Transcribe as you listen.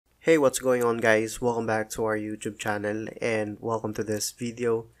Hey, what's going on, guys? Welcome back to our YouTube channel and welcome to this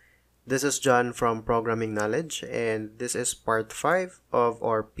video. This is John from ProgrammingKnowledge and this is part 5 of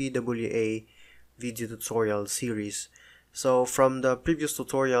our PWA video tutorial series. So from the previous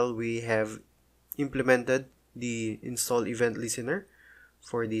tutorial, we have implemented the install event listener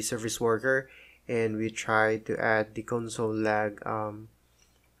for the service worker, and we tried to add the console lag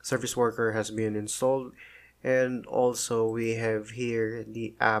service worker has been installed. And also we have here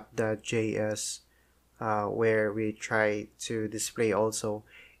the app.js where we try to display also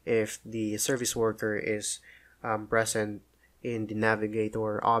if the service worker is present in the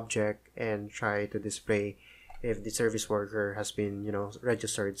navigator object, and try to display if the service worker has been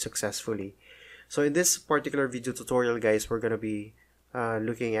registered successfully. So in this particular video tutorial, guys, we're gonna be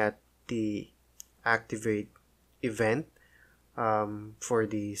looking at the activate event for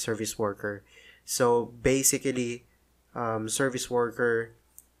the service worker. So basically, service worker,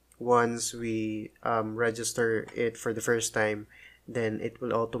 once we register it for the first time, then it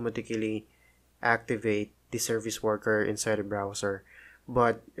will automatically activate the service worker inside the browser.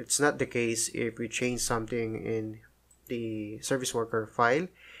 But it's not the case if we change something in the service worker file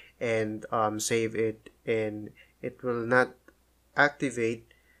and save it, and it will not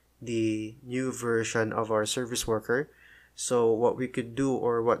activate the new version of our service worker. So what we could do,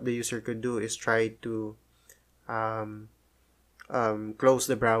 or what the user could do, is try to close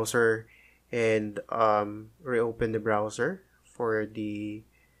the browser and reopen the browser for the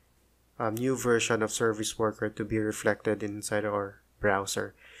new version of service worker to be reflected inside our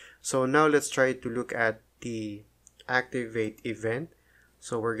browser. So now let's try to look at the activate event.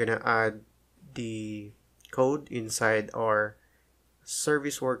 So we're gonna add the code inside our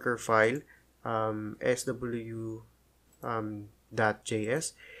service worker file, sw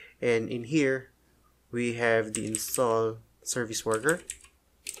 .js, and in here we have the install service worker,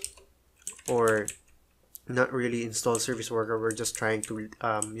 or not really install service worker, we're just trying to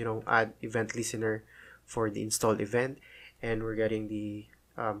add event listener for the installed event, and we're getting the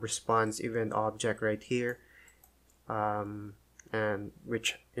response event object right here, and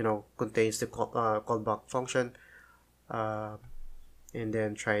which contains the callback function, and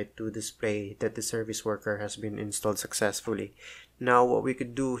then try to display that the service worker has been installed successfully. Now what we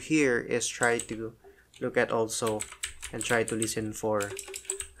could do here is try to look at also and try to listen for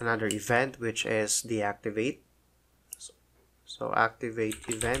another event, which is the activate. So activate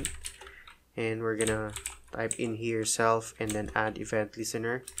event, and we're gonna type in here self and then add event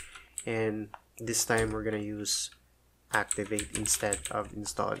listener, and this time we're gonna use activate instead of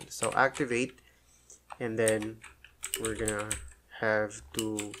installed. So activate, and then we're gonna have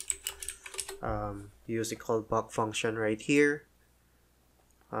to use the callback function right here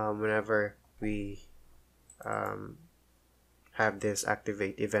whenever we have this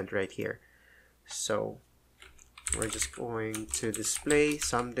activate event right here. So we're just going to display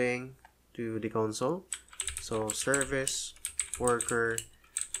something to the console. So service worker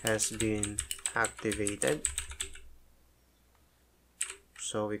has been activated.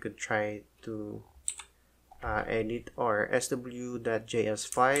 So we could try to edit our sw.js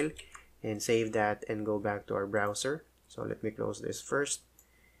file and save that and go back to our browser. So let me close this first,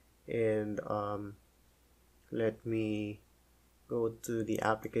 and let me go to the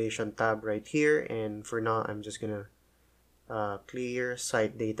application tab right here, and for now I'm just gonna clear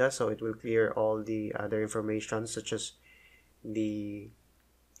site data, so it will clear all the other information such as the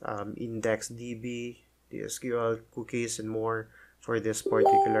index DB, the SQL cookies, and more for this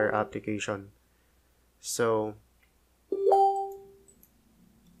particular application. So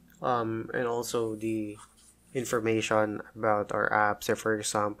and also the information about our apps, so for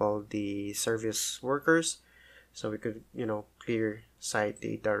example the service workers. So we could clear site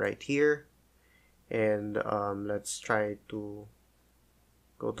data right here, and let's try to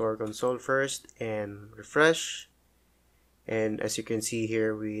go to our console first and refresh, and as you can see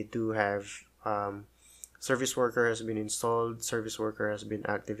here, we do have service worker has been installed, service worker has been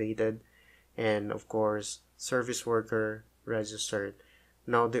activated, and of course service worker registered.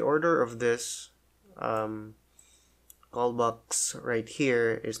 Now the order of this callbacks right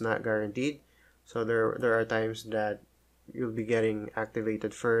here is not guaranteed, so there are times that you'll be getting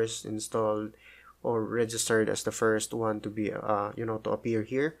activated first, installed, or registered as the first one to be to appear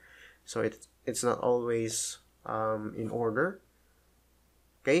here. So it's not always in order.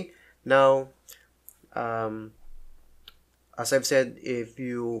 Okay, now as I've said, if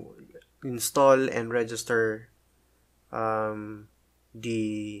you install and register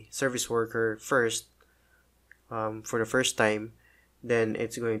the service worker first for the first time, then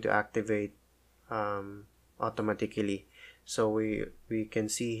it's going to activate automatically. So we can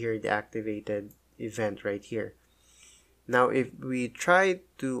see here the activated event right here. Now if we try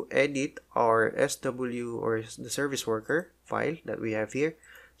to edit our SW or the service worker file that we have here,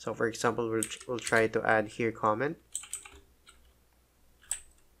 so for example we'll try to add here comment,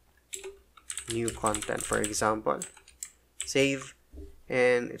 new content for example, save,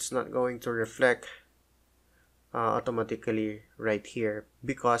 and it's not going to reflect automatically right here,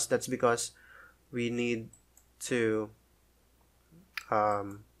 because we need to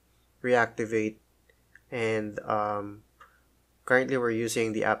reactivate, and currently we're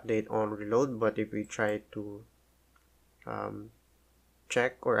using the update on reload, but if we try to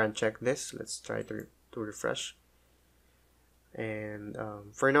check or uncheck this, let's try to refresh, and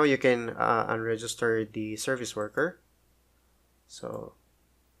for now you can unregister the service worker. So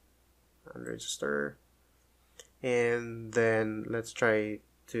unregister, and then let's try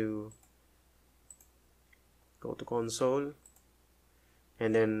to go to console,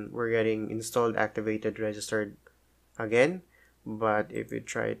 and then we're getting installed, activated, registered again. But if we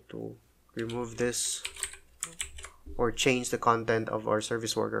try to remove this or change the content of our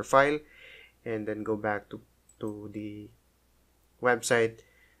service worker file and then go back to the website,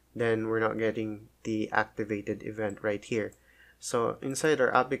 then we're not getting the activated event right here. So inside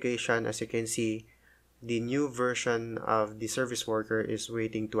our application, as you can see, the new version of the service worker is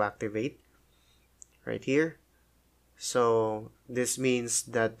waiting to activate right here. So this means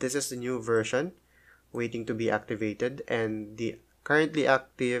that this is the new version waiting to be activated, and the currently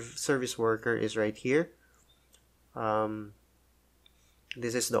active service worker is right here.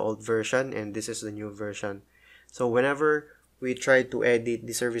 This is the old version and this is the new version. So whenever we try to edit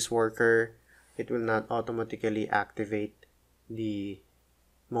the service worker, it will not automatically activate the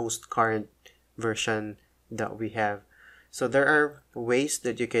most current version that we have. So there are ways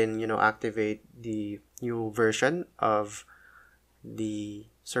that you can activate the new version of the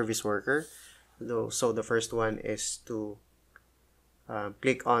service worker. So the first one is to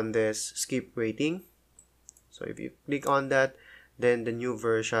click on this skip waiting. So if you click on that, then the new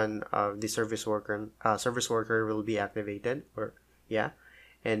version of the service worker will be activated,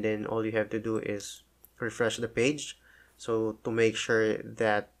 and then all you have to do is refresh the page, so to make sure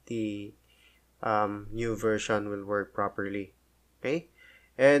that the new version will work properly. Okay,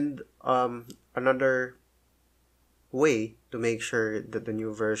 and another way to make sure that the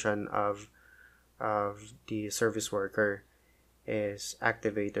new version of the service worker is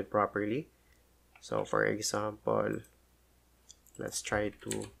activated properly. So for example, let's try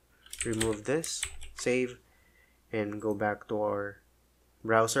to remove this, save, and go back to our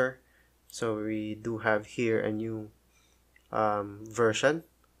browser. So we do have here a new version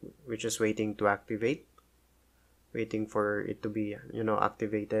which is waiting to activate, waiting for it to be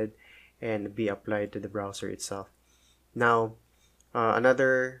activated and be applied to the browser itself. Now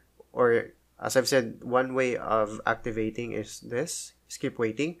another, or as I've said, one way of activating is this skip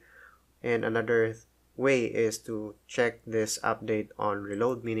waiting, and another way is to check this update on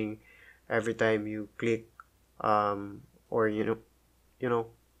reload, meaning every time you click or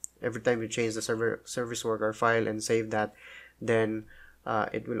every time you change the service worker file and save that, then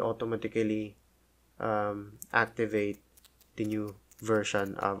it will automatically activate the new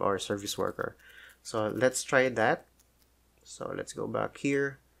version of our service worker. So let's try that. So let's go back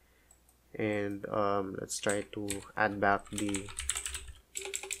here, and let's try to add back the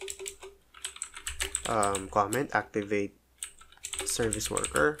comment, activate service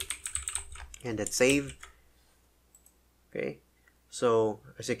worker, and then save. Okay, so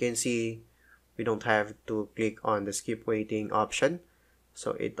as you can see, we don't have to click on the skip waiting option,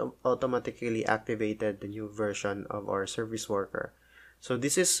 so it automatically activated the new version of our service worker. So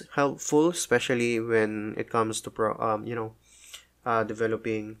this is helpful, especially when it comes to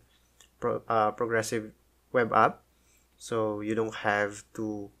developing progressive web app. So you don't have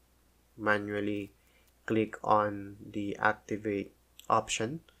to manually click on the activate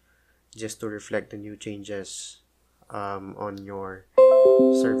option just to reflect the new changes on your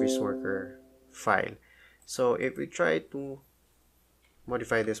service worker file. So if we try to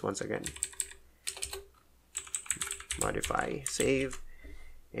modify this once again, modify, save,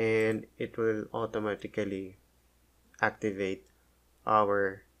 and it will automatically activate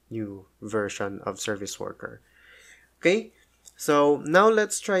our new version of service worker. Okay, so now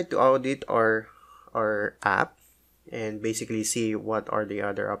let's try to audit our app and basically see what are the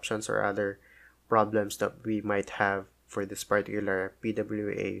other options or other problems that we might have for this particular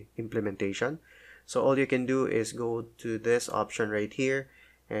PWA implementation. So all you can do is go to this option right here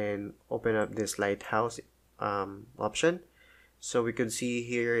and open up this lighthouse option. So we could see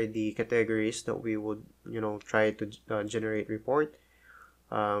here the categories that we would, try to generate report.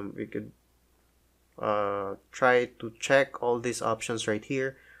 We could try to check all these options right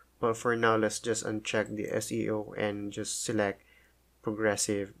here, but for now let's just uncheck the SEO and just select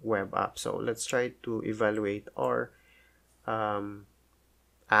progressive web app. So let's try to evaluate our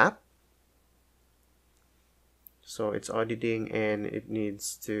app. So it's auditing and it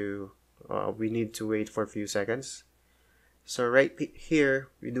needs to we need to wait for a few seconds. So right here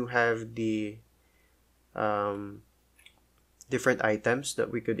we do have the different items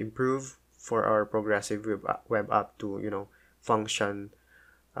that we could improve for our progressive web app to function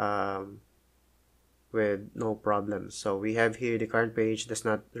with no problems. So we have here the current page does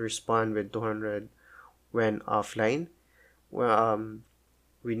not respond with 200 when offline. Well,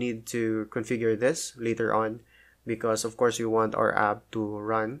 we need to configure this later on, because of course we want our app to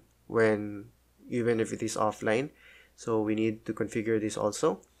run even if it is offline. So we need to configure this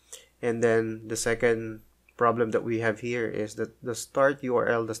also. And then the second problem that we have here is that the start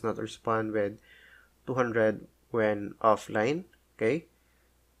URL does not respond with 200 when offline. Okay,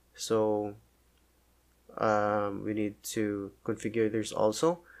 so we need to configure this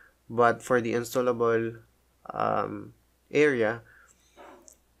also. But for the installable area,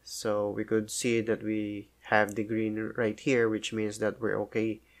 so we could see that we have the green right here, which means that we're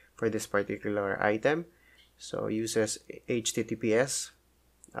okay for this particular item. So uses HTTPS,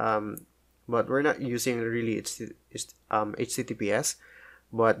 but we're not using really HTTPS,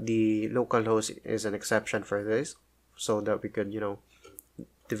 but the localhost is an exception for this, so that we could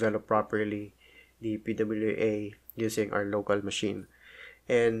develop properly the PWA using our local machine.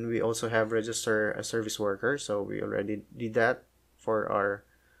 And we also have register a service worker, so we already did that for our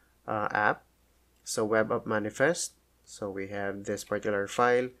app. So web app manifest, so we have this particular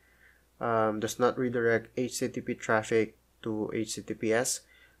file, does not redirect HTTP traffic to HTTPS.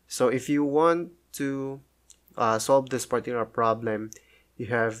 So if you want to solve this particular problem, you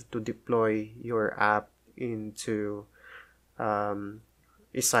have to deploy your app into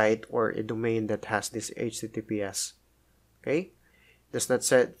a site or a domain that has this HTTPS. Okay, does not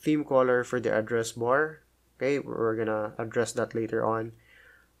set theme color for the address bar. Okay, we're gonna address that later on.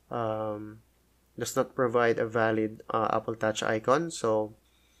 Does not provide a valid Apple Touch icon, so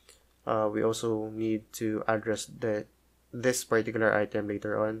we also need to address this particular item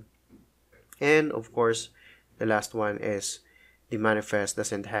later on. And of course, the last one is the manifest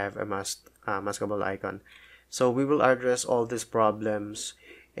doesn't have a maskable icon. So we will address all these problems,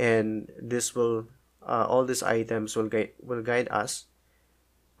 and this will all these items will guide us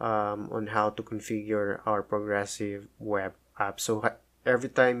on how to configure our progressive web app. So every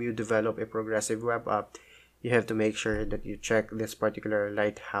time you develop a progressive web app, you have to make sure that you check this particular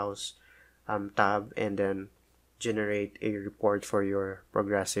lighthouse tab and then generate a report for your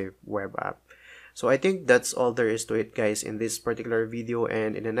progressive web app. So I think that's all there is to it, guys, in this particular video.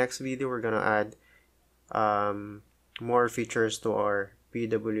 And in the next video, we're gonna add more features to our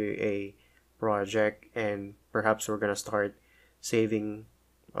PWA project, and perhaps we're gonna start saving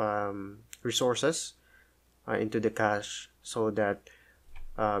resources into the cache so that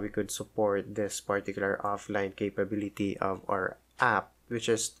we could support this particular offline capability of our app, which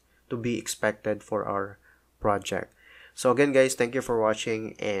is to be expected for our project. So again, guys, thank you for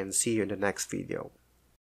watching and see you in the next video.